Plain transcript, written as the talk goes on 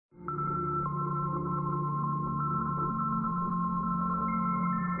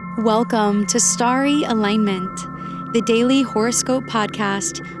Welcome to Starry Alignment, the daily horoscope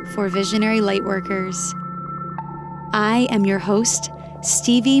podcast for visionary lightworkers. I am your host,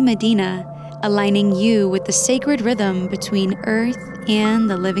 Stevie Medina, aligning you with the sacred rhythm between Earth and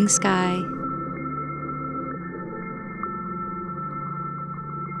the living sky.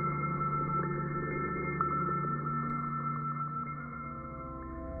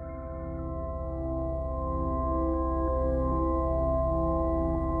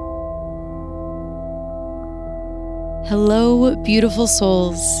 Hello, beautiful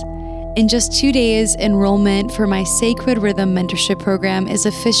souls. In just 2 days, enrollment for my Sacred Rhythm Mentorship Program is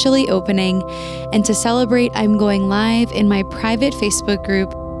officially opening, and to celebrate, I'm going live in my private Facebook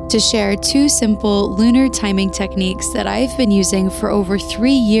group to share 2 simple lunar timing techniques that I've been using for over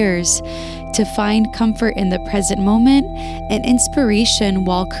 3 years to find comfort in the present moment and inspiration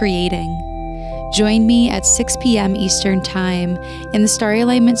while creating. Join me at 6 p.m. Eastern Time in the Starry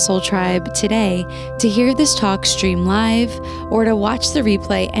Alignment Soul Tribe today to hear this talk stream live or to watch the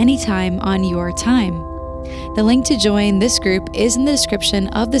replay anytime on your time. The link to join this group is in the description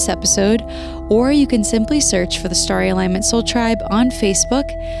of this episode, or you can simply search for the Starry Alignment Soul Tribe on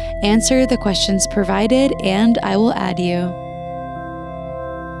Facebook, answer the questions provided, and I will add you.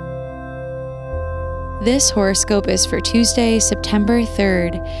 This horoscope is for Tuesday, September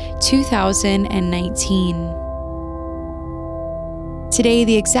 3rd, 2019. Today,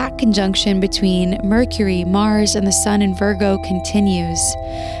 the exact conjunction between Mercury, Mars, and the Sun in Virgo continues.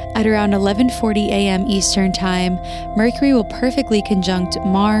 At around 11:40 a.m. Eastern Time, Mercury will perfectly conjunct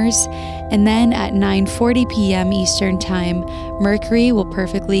Mars, and then at 9:40 p.m. Eastern Time, Mercury will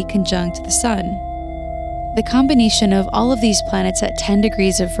perfectly conjunct the Sun. The combination of all of these planets at 10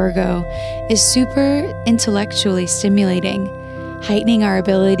 degrees of Virgo is super intellectually stimulating, heightening our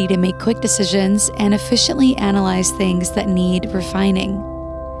ability to make quick decisions and efficiently analyze things that need refining.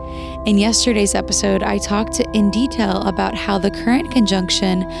 In yesterday's episode, I talked in detail about how the current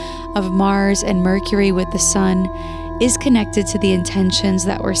conjunction of Mars and Mercury with the Sun is connected to the intentions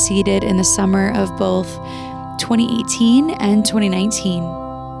that were seeded in the summer of both 2018 and 2019.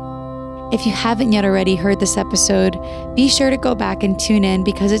 If you haven't yet already heard this episode, be sure to go back and tune in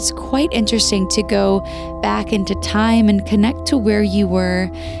because it's quite interesting to go back into time and connect to where you were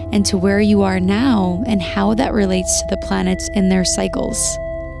and to where you are now and how that relates to the planets in their cycles.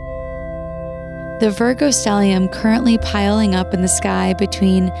 The Virgo stellium currently piling up in the sky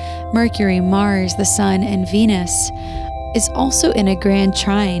between Mercury, Mars, the Sun, and Venus is also in a grand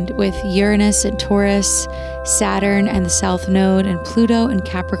trine with Uranus and Taurus, Saturn and the South Node, and Pluto and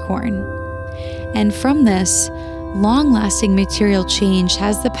Capricorn. And from this, long-lasting material change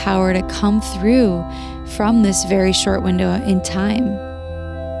has the power to come through from this very short window in time.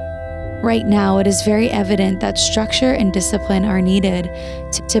 Right now, it is very evident that structure and discipline are needed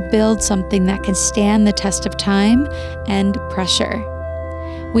to build something that can stand the test of time and pressure.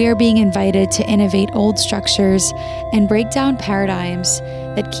 We are being invited to innovate old structures and break down paradigms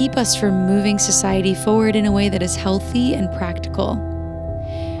that keep us from moving society forward in a way that is healthy and practical.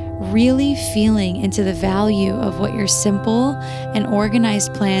 Really feeling into the value of what your simple and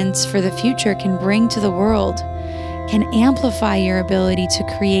organized plans for the future can bring to the world can amplify your ability to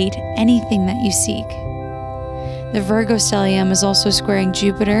create anything that you seek. The Virgo stellium is also squaring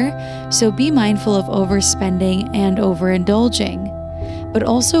Jupiter, so be mindful of overspending and overindulging, but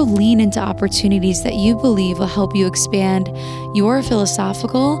also lean into opportunities that you believe will help you expand your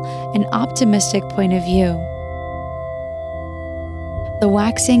philosophical and optimistic point of view. The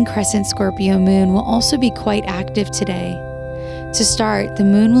waxing crescent Scorpio moon will also be quite active today. To start, the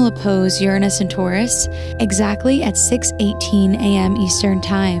moon will oppose Uranus and Taurus exactly at 6:18 a.m. Eastern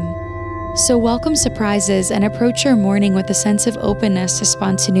Time. So welcome surprises and approach your morning with a sense of openness to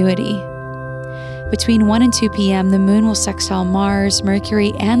spontaneity. Between 1 and 2 p.m., the moon will sextile Mars,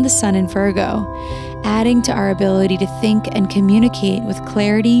 Mercury, and the Sun in Virgo, adding to our ability to think and communicate with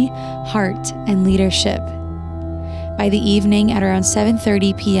clarity, heart, and leadership. By the evening at around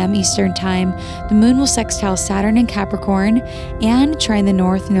 7:30 p.m. Eastern Time, the moon will sextile Saturn in Capricorn and trine the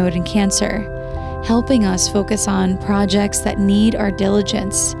North Node in Cancer, helping us focus on projects that need our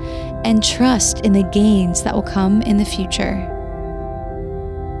diligence and trust in the gains that will come in the future.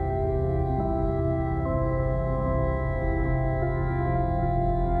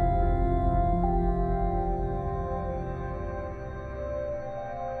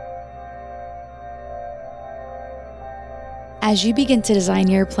 As you begin to design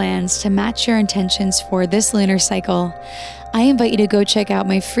your plans to match your intentions for this lunar cycle, I invite you to go check out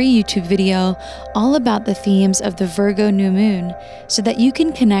my free YouTube video all about the themes of the Virgo new moon so that you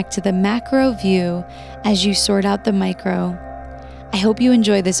can connect to the macro view as you sort out the micro. I hope you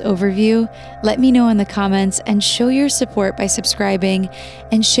enjoy this overview. Let me know in the comments and show your support by subscribing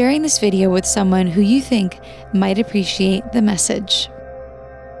and sharing this video with someone who you think might appreciate the message.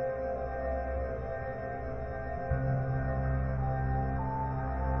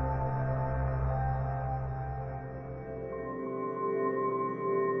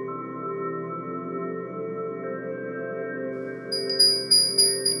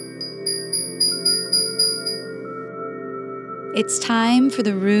 It's time for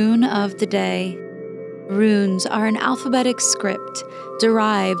the rune of the day. Runes are an alphabetic script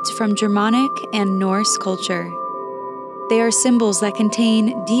derived from Germanic and Norse culture. They are symbols that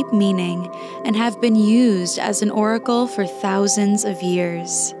contain deep meaning and have been used as an oracle for thousands of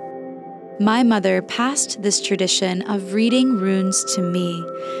years. My mother passed this tradition of reading runes to me,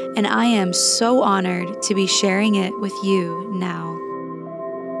 and I am so honored to be sharing it with you now.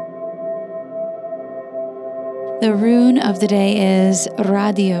 The rune of the day is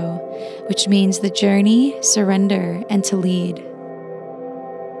Radio, which means the journey, surrender, and to lead.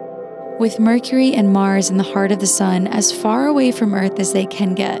 With Mercury and Mars in the heart of the Sun as far away from Earth as they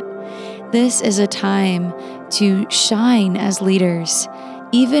can get, this is a time to shine as leaders,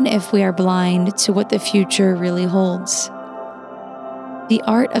 even if we are blind to what the future really holds. The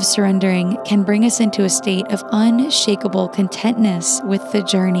art of surrendering can bring us into a state of unshakable contentness with the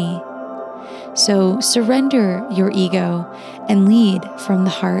journey. So surrender your ego and lead from the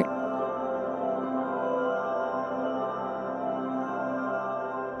heart.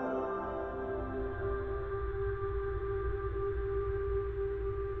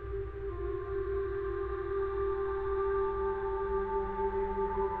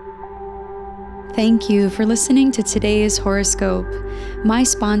 Thank you for listening to today's horoscope. My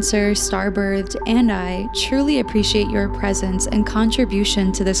sponsor, Starbirthed, and I truly appreciate your presence and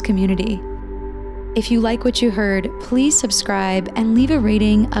contribution to this community. If you like what you heard, please subscribe and leave a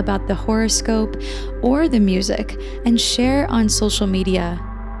rating about the horoscope or the music and share on social media.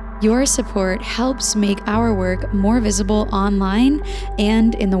 Your support helps make our work more visible online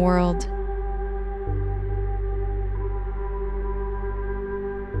and in the world.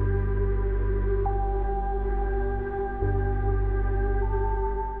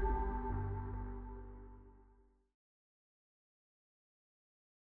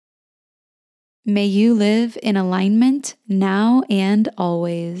 May you live in alignment now and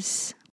always.